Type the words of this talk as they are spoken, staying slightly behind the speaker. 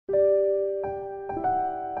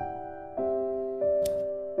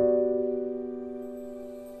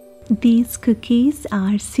These cookies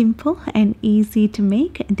are simple and easy to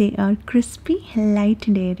make. They are crispy, light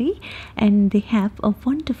and airy, and they have a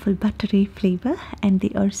wonderful buttery flavor, and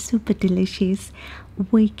they are super delicious.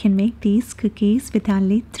 We can make these cookies with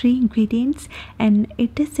only 3 ingredients, and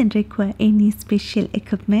it doesn't require any special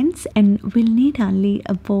equipment, and we'll need only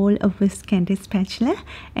a bowl, a whisk and a spatula.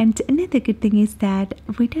 And another good thing is that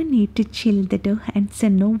we don't need to chill the dough, and so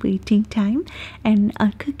no waiting time, and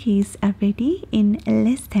our cookies are ready in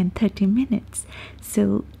less than 30 minutes.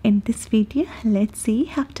 So in this video, let's see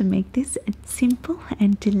how to make this simple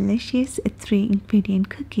and delicious 3 ingredient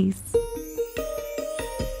cookies.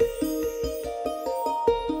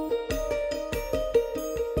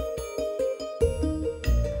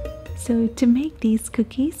 So to make these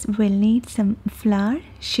cookies, we'll need some flour,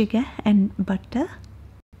 sugar and butter.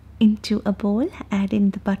 Into a bowl, add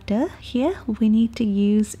in the butter. Here we need to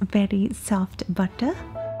use very soft butter.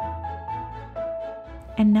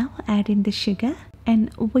 And now add in the sugar,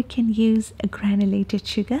 and we can use granulated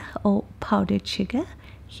sugar or powdered sugar.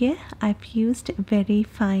 Here I've used very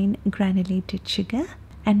fine granulated sugar.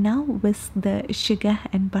 And now whisk the sugar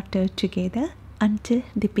and butter together until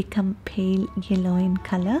they become pale yellow in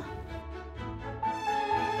color.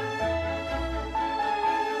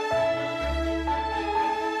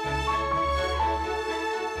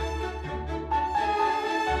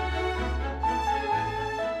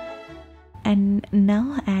 And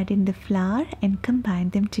now add in the flour and combine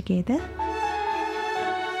them together.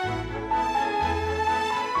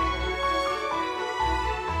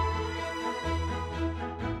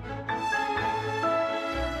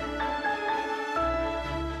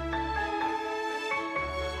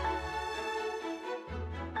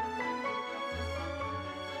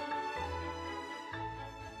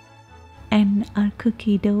 And our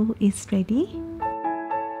cookie dough is ready.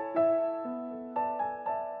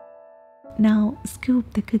 Now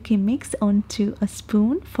scoop the cookie mix onto a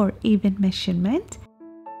spoon for even measurement.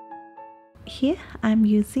 Here I'm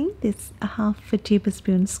using this half a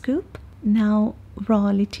tablespoon scoop. Now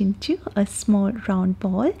roll it into a small round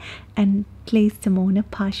ball and place them on a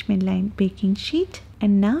parchment lined baking sheet.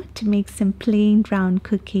 And now to make some plain round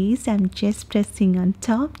cookies, I'm just pressing on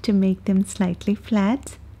top to make them slightly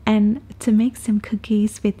flat. And to make some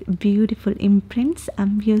cookies with beautiful imprints,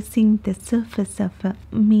 I'm using the surface of a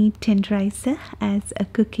meat tenderizer as a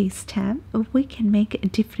cookie stamp. We can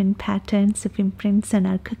make different patterns of imprints on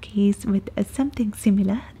our cookies with something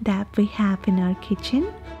similar that we have in our kitchen.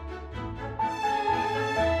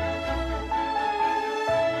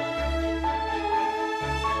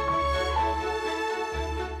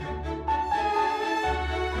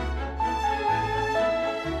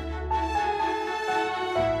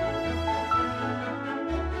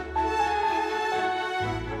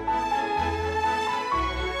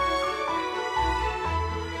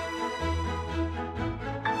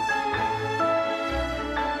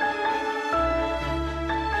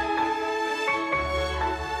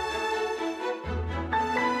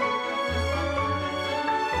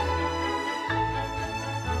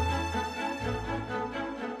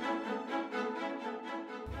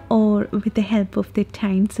 Or with the help of the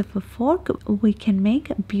tines of a fork, we can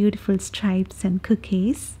make beautiful stripes and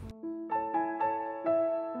cookies.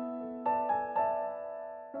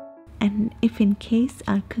 And if in case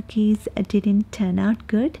our cookies didn't turn out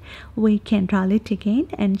good, we can roll it again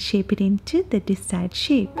and shape it into the desired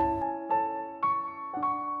shape.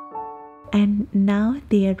 And now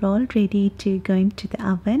they are all ready to go into the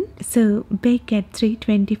oven. So bake at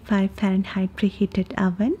 325 Fahrenheit preheated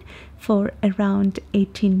oven for around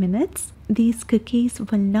 18 minutes. These cookies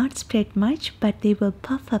will not spread much, but they will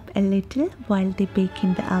puff up a little while they bake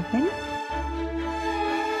in the oven.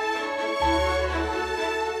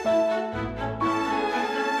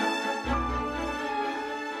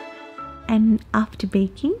 And after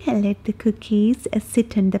baking, let the cookies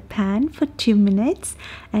sit in the pan for 2 minutes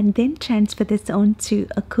and then transfer this onto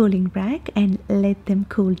a cooling rack and let them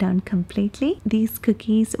cool down completely. These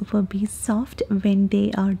cookies will be soft when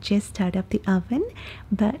they are just out of the oven,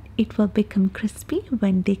 but it will become crispy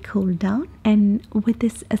when they cool down. And with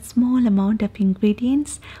this a small amount of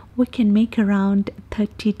ingredients, we can make around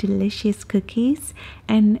 30 delicious cookies.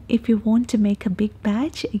 And if you want to make a big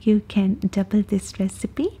batch, you can double this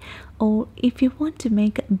recipe. Or if you want to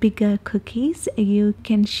make bigger cookies, you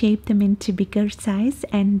can shape them into bigger size,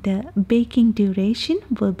 and the baking duration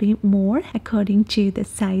will be more according to the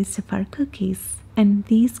size of our cookies. And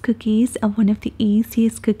these cookies are one of the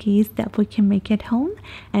easiest cookies that we can make at home,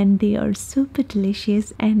 and they are super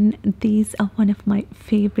delicious, and these are one of my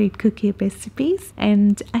favorite cookie recipes.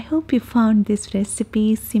 And I hope you found this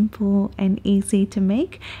recipe simple and easy to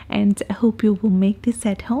make, and I hope you will make this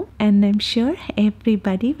at home, and I'm sure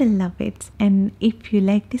everybody will love it. And if you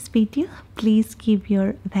like this video, please give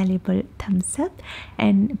your valuable thumbs up,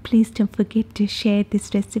 and please don't forget to share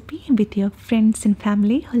this recipe with your friends and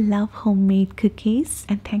family who love homemade cookies.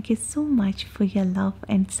 And thank you so much for your love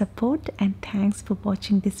and support, and thanks for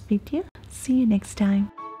watching this video. See you next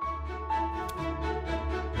time.